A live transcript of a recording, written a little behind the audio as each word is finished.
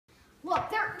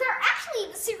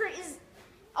secret is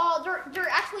there are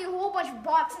actually a whole bunch of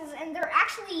boxes, and they're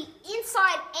actually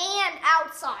inside and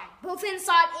outside, both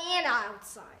inside and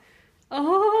outside.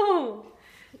 Oh,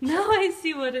 now I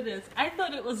see what it is. I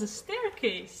thought it was a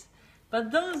staircase,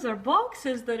 but those are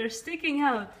boxes that are sticking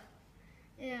out.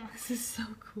 Yeah. This is so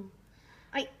cool.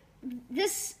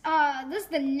 This is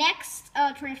the next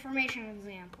transformation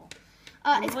example.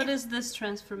 What is this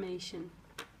transformation?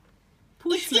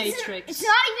 PushMatrix. It's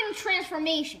not even a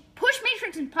transformation.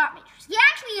 PushMatrix and PopMatrix. You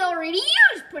actually already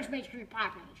used PushMatrix and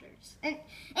PopMatrix, and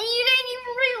you didn't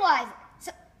even realize it.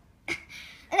 So,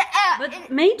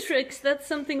 but Matrix, that's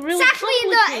something really it's actually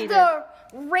complicated. the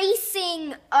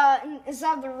racing. It's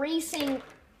not the racing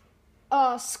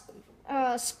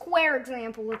square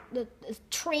example. The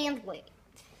translate.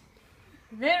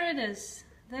 There it is.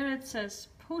 There it says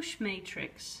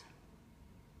PushMatrix.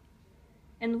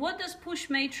 And what does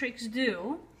PushMatrix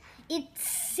do? It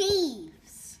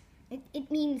saves. It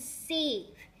means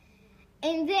save.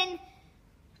 And then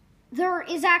there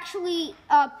is actually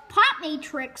a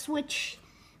PopMatrix, which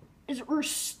is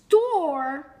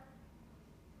restore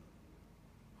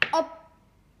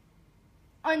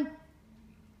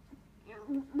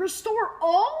restore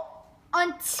all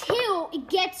until it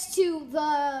gets to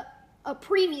the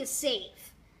previous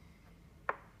save.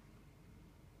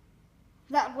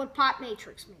 That's what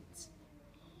PopMatrix means.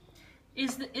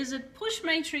 Is it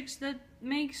PushMatrix that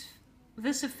makes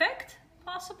this effect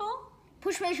possible?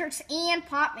 PushMatrix and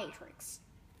PopMatrix.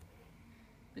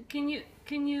 But can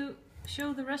you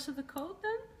show the rest of the code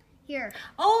then? Here.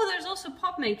 Oh, there's also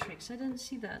PopMatrix. I didn't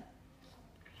see that.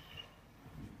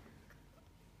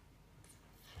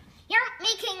 You're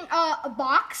making a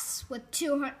box with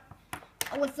 200,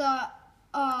 with a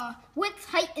width,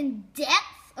 height, and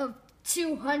depth of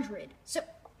 200. So,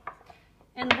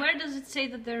 and where does it say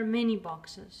that there are many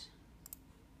boxes?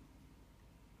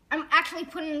 I'm actually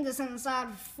putting this inside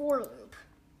of a for loop.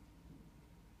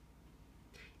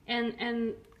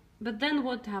 But then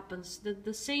what happens?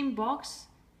 The same box,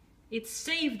 it's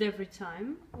saved every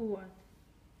time, or what?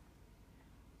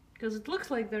 Because it looks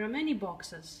like there are many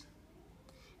boxes.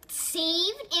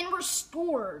 Saved and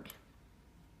restored.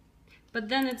 But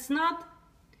then it's not.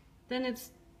 Then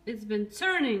it's been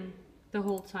turning the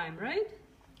whole time, right?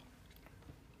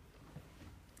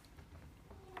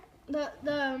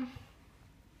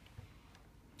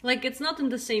 Like it's not in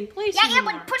the same place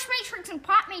anymore. Yeah, but PushMatrix and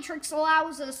PopMatrix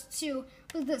allows us to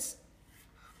put this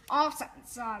offset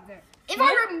inside there. If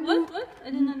what?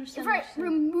 I didn't understand. If I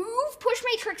remove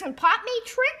PushMatrix and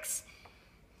PopMatrix,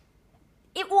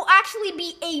 it will actually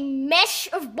be a mesh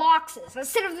of boxes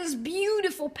instead of this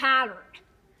beautiful pattern.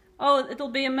 Oh, it'll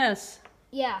be a mess.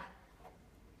 Yeah.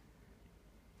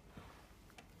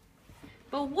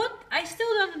 But what? I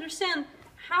still don't understand.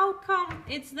 How come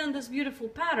it's then this beautiful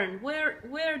pattern?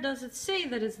 Where does it say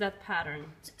that it's that pattern?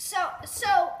 So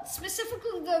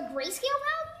specifically the grayscale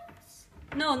values?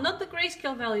 No, not the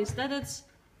grayscale values. That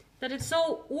it's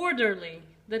so orderly.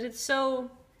 That it's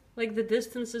so like the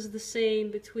distance is the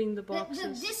same between the boxes.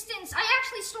 The distance. I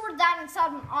actually stored that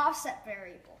inside an offset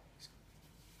variable.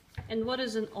 And what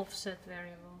is an offset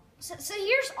variable? So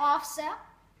here's offset.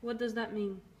 What does that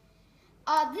mean?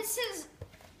 This is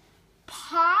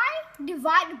pi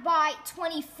divided by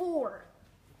 24.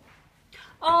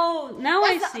 Oh, now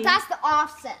I see. That's the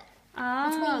offset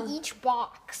between each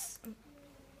box.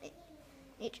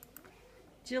 Do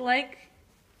you like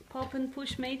Pop and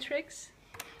PushMatrix?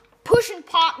 Push and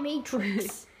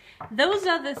PopMatrix. Those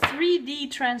are the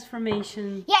 3D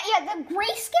transformation. Yeah, the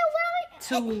grayscale value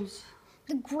tools.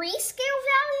 The grayscale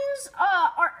values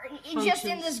are just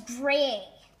in this gray.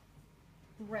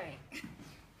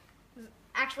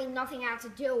 Actually, nothing has to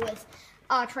do with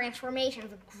transformation.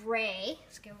 The gray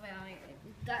scale value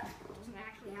that doesn't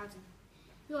actually have to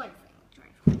do anything with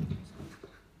transformation.